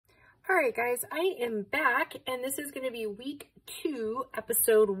All right, guys, I am back, and this is going to be week 2,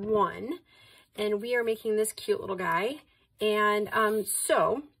 episode 1, and we are making this cute little guy. And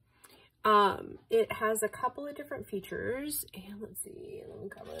it has a couple of different features, and let's see, let me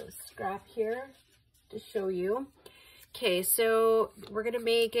grab a scrap here to show you. Okay, so we're going to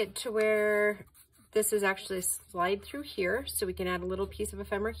make it to where this is actually slide through here, so we can add a little piece of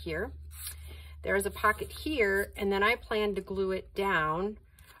ephemera here. There's a pocket here, and then I plan to glue it down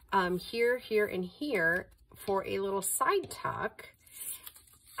here, here, and here for a little side tuck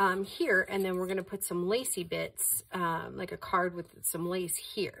here, and then we're going to put some lacy bits, like a card with some lace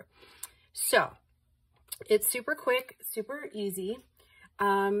here. So it's super quick, super easy.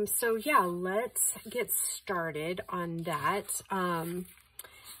 So yeah, let's get started on that.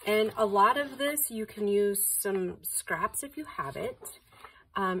 And a lot of this, you can use some scraps if you have it.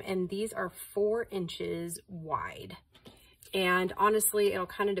 And these are 4 inches wide. And honestly, it'll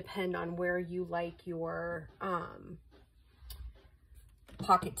kind of depend on where you like your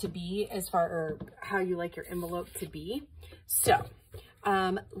pocket to be, as far or how you like your envelope to be. So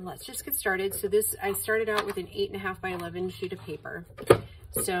let's just get started. So this, I started out with an 8.5 by 11 sheet of paper.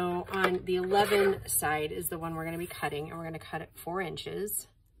 So on the 11 side is the one we're going to be cutting, and we're going to cut it 4 inches.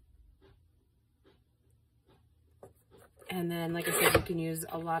 And then, like I said, you can use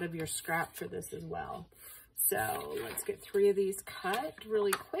a lot of your scrap for this as well. So let's get 3 of these cut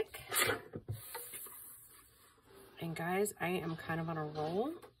really quick. And guys, I am kind of on a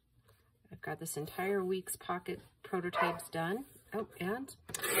roll. I've got this entire week's pocket prototypes done. Oh, and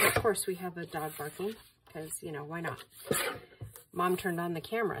of course we have a dog barking because, you know, why not? Mom turned on the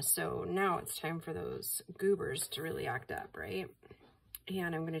camera, so now it's time for those goobers to really act up, right?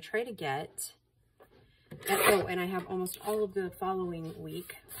 And I'm going to try to get... Oh, and I have almost all of the following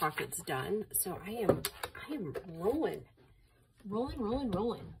week pockets done. So I am rolling.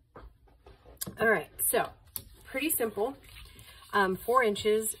 All right, so pretty simple. 4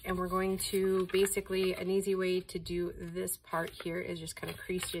 inches, and we're going to basically, an easy way to do this part here is just kind of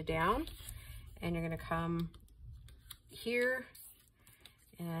crease it down, and you're going to come here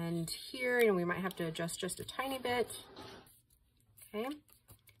and here, and we might have to adjust just a tiny bit.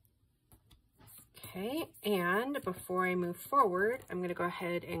 Okay, and before I move forward, I'm going to go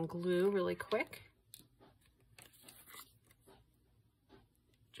ahead and glue really quick.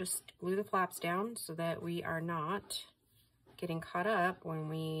 Just glue the flaps down so that we are not getting caught up when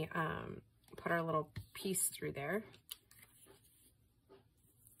we put our little piece through there.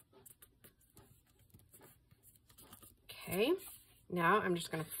 Okay, now I'm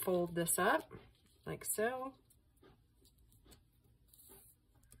just going to fold this up like so,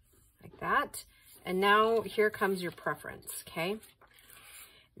 like that. And now here comes your preference, okay?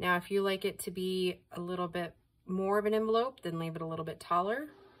 Now, if you like it to be a little bit more of an envelope, then leave it a little bit taller.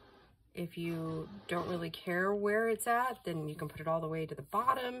 If you don't really care where it's at, then you can put it all the way to the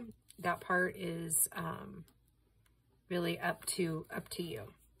bottom. That part is really up to you,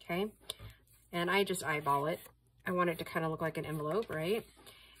 okay? And I just eyeball it. I want it to kind of look like an envelope, right?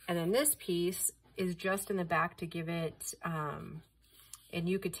 And then this piece is just in the back to give it... and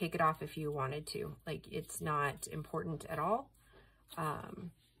you could take it off if you wanted to. Like, it's not important at all.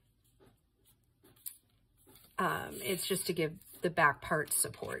 It's just to give the back part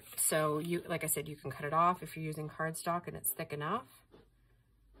support. So you, like I said, you can cut it off if you're using cardstock and it's thick enough.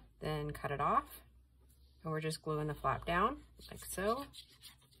 Then cut it off. And we're just gluing the flap down like so.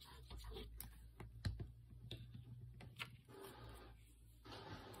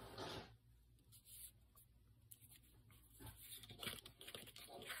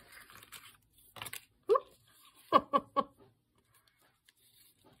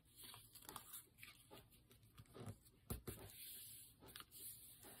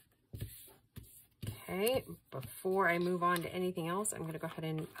 Okay, before I move on to anything else, I'm going to go ahead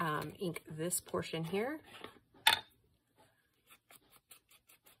and ink this portion here.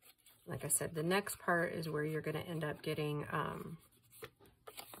 Like I said, the next part is where you're going to end up getting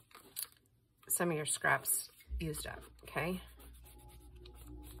some of your scraps used up, okay?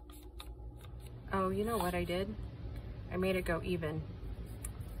 Oh, you know what I did? I made it go even.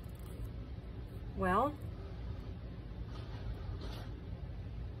 Well,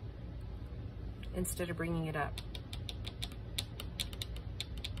 instead of bringing it up.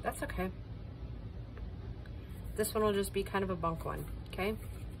 That's okay. This one will just be kind of a bunk one, okay?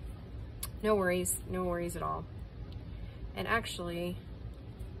 No worries at all. And actually,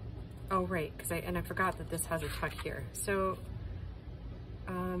 oh right, because I forgot that this has a tuck here. So,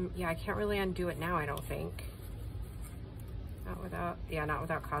 yeah, I can't really undo it now, I don't think. Not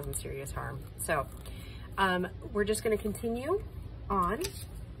without causing serious harm. So, we're just gonna continue on.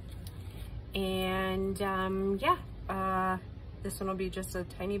 And this one will be just a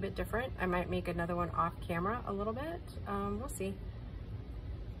tiny bit different. I might make another one off camera a little bit. We'll see.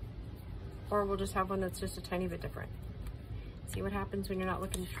 Or we'll just have one that's just a tiny bit different. See what happens when you're not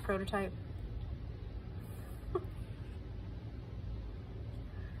looking for prototype.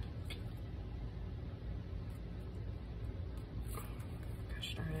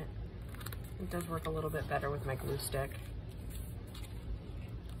 Gosh darn it. It does work a little bit better with my glue stick.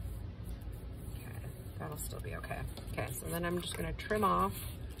 Okay, that'll still be okay. Okay, so then I'm just gonna trim off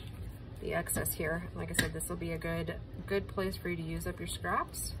the excess here. Like I said, this will be a good place for you to use up your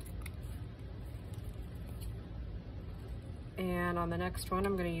scraps. And on the next one,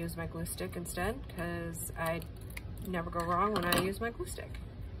 I'm going to use my glue stick instead, because I never go wrong when I use my glue stick.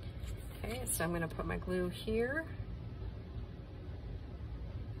 Okay, so I'm going to put my glue here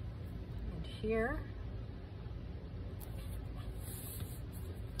and here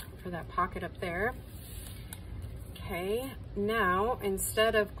for that pocket up there. Okay, now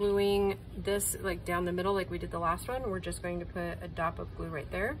instead of gluing this like down the middle like we did the last one, we're just going to put a dot of glue right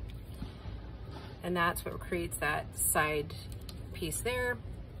there. And that's what creates that side piece there.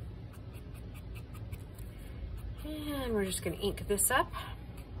 And we're just gonna ink this up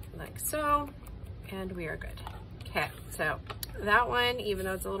like so, and we are good. Okay, so that one, even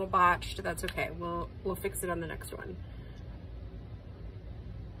though it's a little botched, that's okay. We'll fix it on the next one.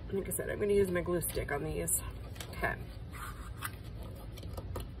 Like I said, I'm gonna use my glue stick on these. Okay.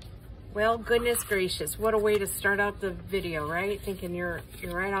 Well, goodness gracious, what a way to start out the video, right? Thinking you're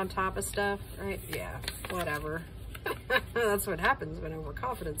right on top of stuff, right? Yeah, whatever. That's what happens when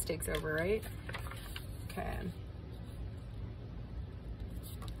overconfidence takes over, right? Okay.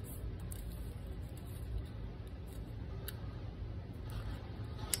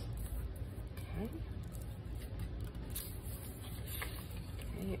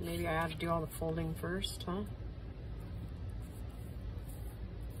 Okay, maybe I ought to do all the folding first, huh?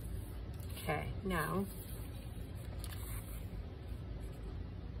 Okay, now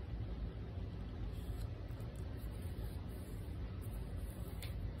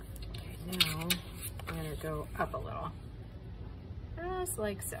I'm gonna go up a little, just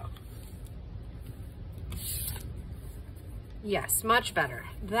like so. Yes, much better.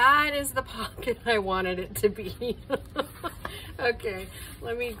 That is the pocket I wanted it to be. Okay,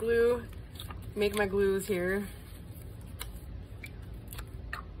 let me make my glues here.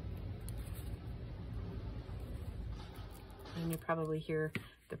 And you probably hear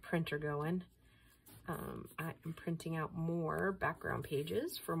the printer going. I'm printing out more background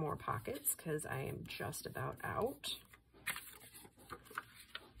pages for more pockets because I am just about out.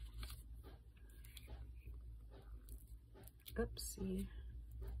 Oopsie.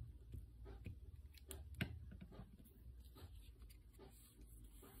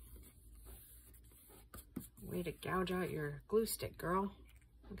 Way to gouge out your glue stick, girl.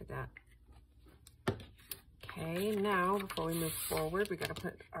 Look at that. Okay, now before we move forward, we gotta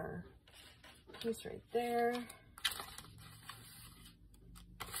put our piece right there.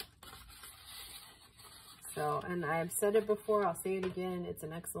 So, and I've said it before, I'll say it again, it's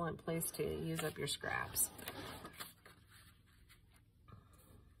an excellent place to use up your scraps.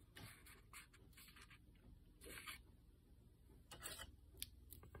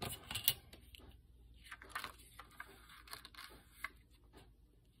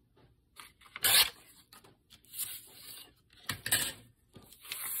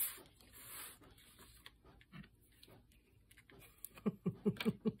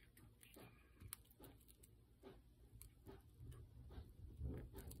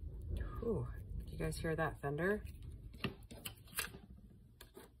 Ooh, did you guys hear that thunder?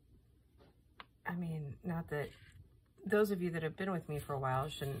 I mean, not that those of you that have been with me for a while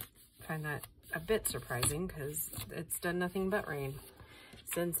shouldn't find that a bit surprising, because it's done nothing but rain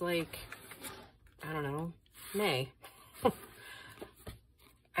since, like, I don't know, May.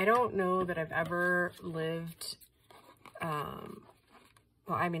 I don't know that I've ever lived, well,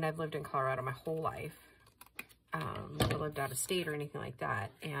 I mean, I've lived in Colorado my whole life. Never lived out of state or anything like that.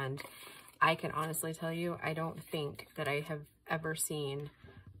 And I can honestly tell you, I don't think that I have ever seen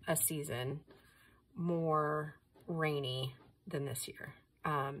a season more rainy than this year.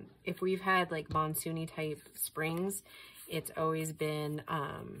 If we've had like monsoony type springs, it's always been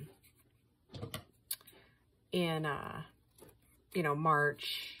in you know,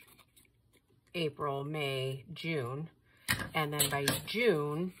 March, April, May, June, and then by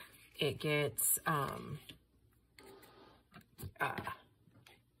June it gets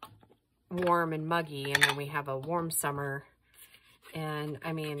warm and muggy, and then we have a warm summer. And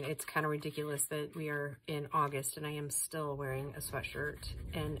I mean, it's kind of ridiculous that we are in August and I am still wearing a sweatshirt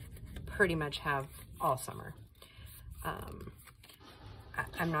and pretty much have all summer.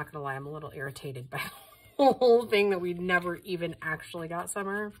 I'm not gonna lie, I'm a little irritated by the whole thing that we never even actually got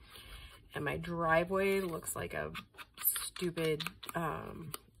summer. And my driveway looks like a stupid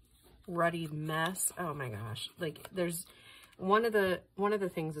ruddy mess. Oh my gosh. Like there's one of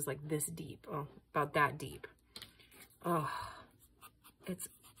the things is like this deep. Oh, about that deep. Oh, it's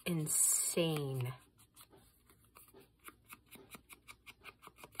insane.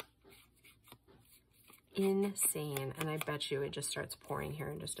 Insane. And I bet you it just starts pouring here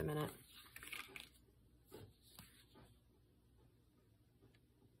in just a minute.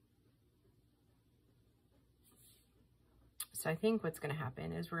 So I think what's going to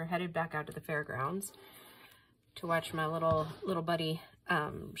happen is we're headed back out to the fairgrounds to watch my little buddy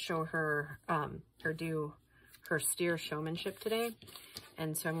show her or do her steer showmanship today.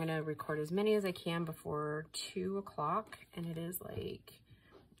 And so I'm going to record as many as I can before 2 o'clock, and it is like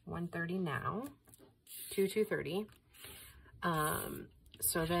 1:30 now, 2:30.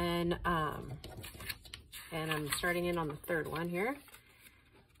 So then and I'm starting in on the third one here.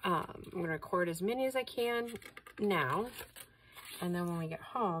 I'm going to record as many as I can now. And then when we get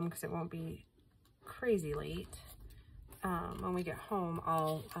home, because it won't be crazy late, when we get home,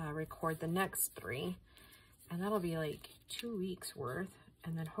 I'll record the next 3. And that'll be like 2 weeks worth.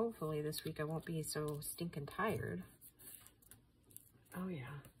 And then hopefully this week I won't be so stinking tired. Oh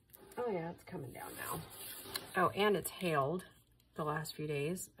yeah. Oh yeah, it's coming down now. Oh, and it's hailed the last few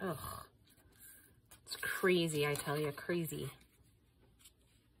days. Ugh. It's crazy, I tell you, crazy.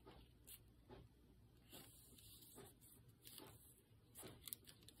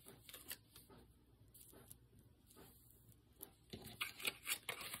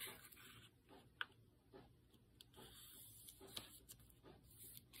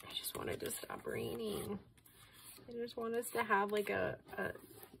 Wanted to stop raining. I just want us to have like a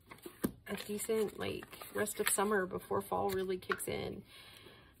decent like rest of summer before fall really kicks in,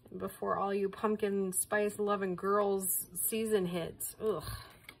 before all you pumpkin spice loving girls season hits. Ugh.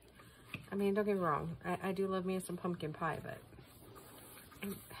 I mean, don't get me wrong, I do love me some pumpkin pie, but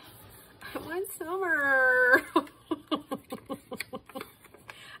I want summer.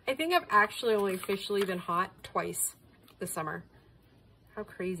 I think I've actually only officially been hot twice this summer. How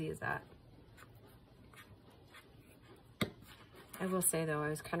crazy is that? I will say though, I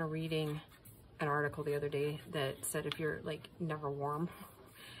was kind of reading an article the other day that said if you're like never warm,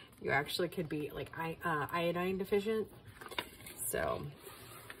 you actually could be like iodine deficient. So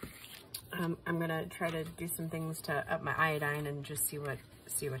I'm gonna try to do some things to up my iodine and just see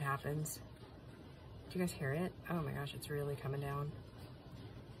what happens. Do you guys hear it? Oh my gosh, it's really coming down.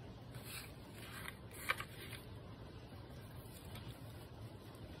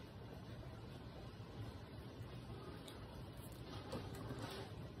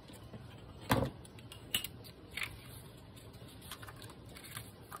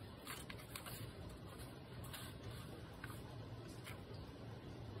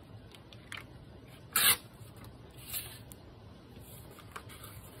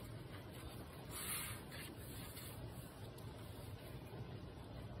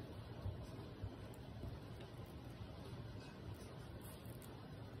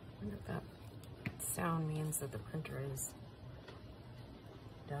 I wonder if that sound means that the printer is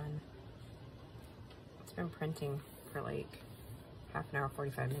done. It's been printing for like half an hour,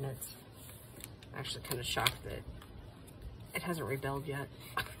 45 minutes. I'm actually kind of shocked that it hasn't rebuilt yet.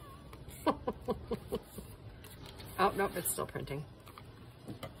 Oh, nope, it's still printing.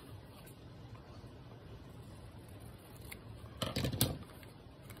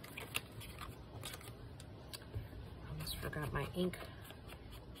 Almost forgot my ink.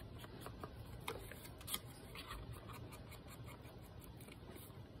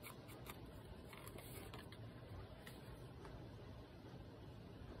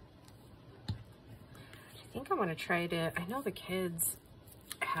 I think I want to try to, I know the kids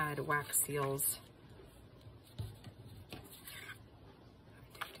had wax seals.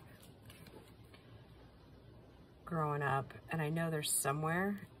 Growing up, and I know there's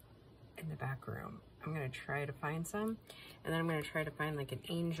somewhere in the back room. I'm going to try to find some, and then I'm going to try to find like an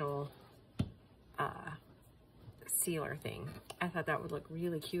angel sealer thing. I thought that would look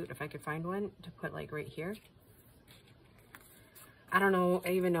really cute if I could find one to put like right here. I don't know,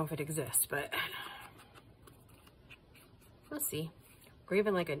 I even know if it exists, but let's see. Or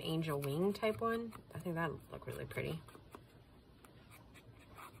even like an angel wing type one. I think that would look really pretty.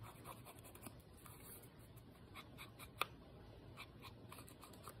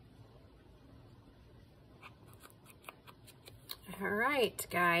 All right,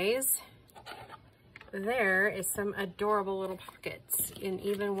 guys. there is some adorable little pockets, and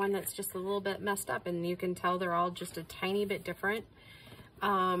even one that's just a little bit messed up, and you can tell they're all just a tiny bit different.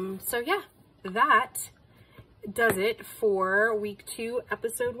 So yeah, that does it for week 2,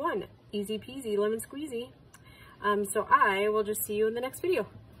 episode 1. Easy peasy, lemon squeezy. So I will just see you in the next video.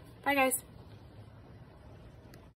 Bye guys.